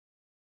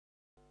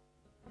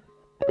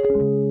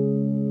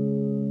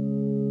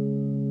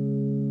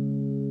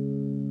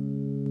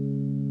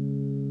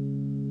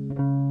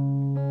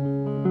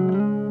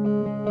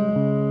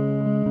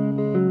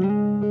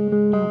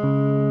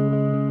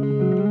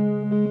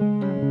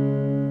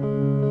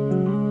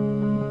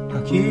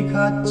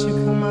Hakikat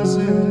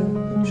çıkmazı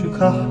şu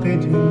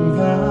kahpe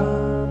dünya.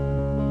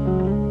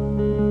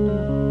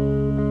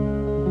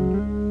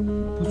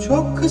 Bu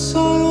çok kısa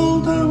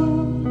yoldan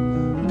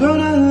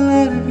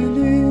dönenler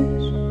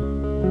bilir.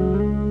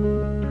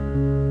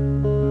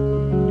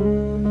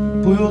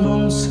 Bu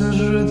yolun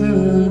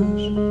sırrıdır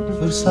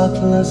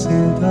fırsatla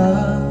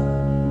sevda.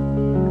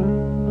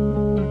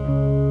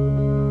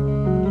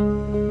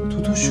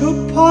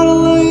 Tutuşup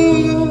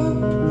parlayıp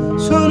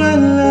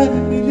sönenler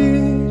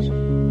bilir.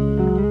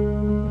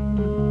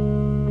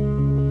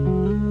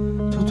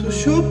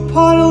 Tutuşup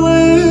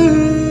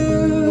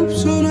parlayıp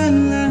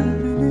sönenler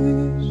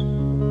bilir.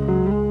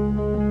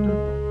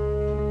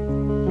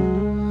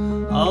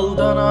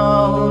 Aldana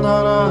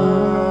aldana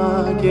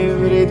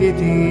gevredi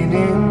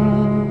dinim.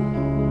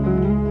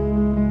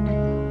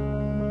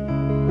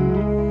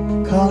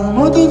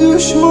 Kalmadı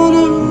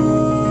düşmana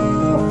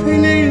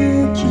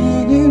felek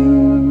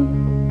yenim.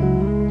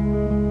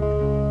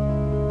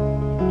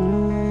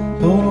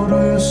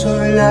 Doğruyu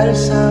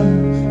söylersem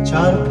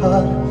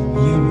çarpar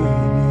yeminim.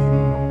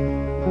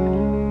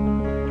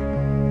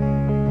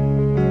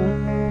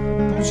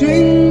 Bu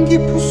cengi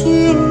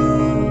pusuya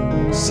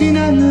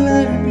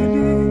sinenler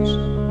bilir.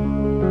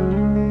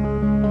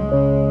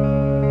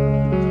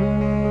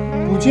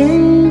 Bu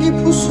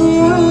cengi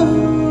pusuya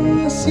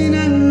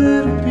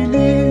sinenler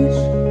bilir.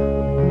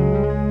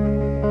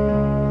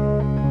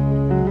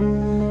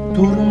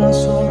 Durma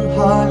sor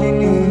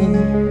halini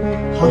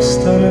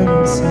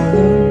hastanın sen.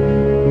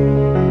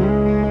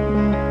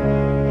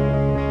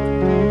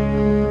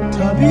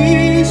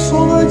 Tabii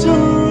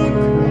solacak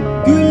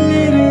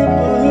gülleri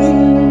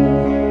bağın.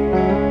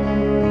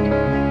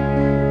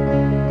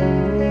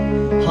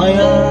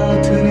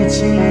 Hayatın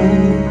içini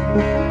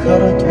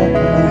kara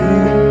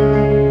toprağın.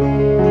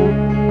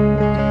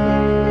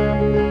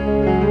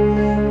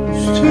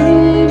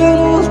 Üstünden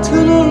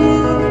altına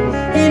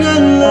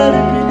inenler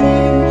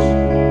bilir.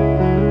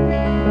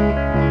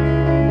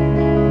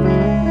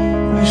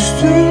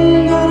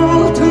 Üstünden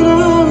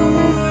altına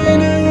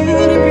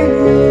inenler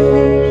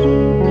bilir.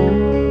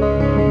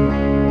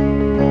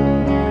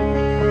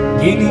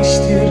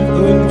 Geniştir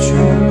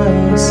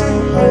ölçülmez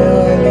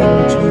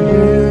hayalin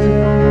çölü.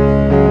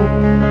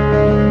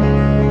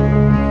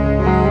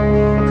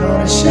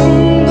 Karşımda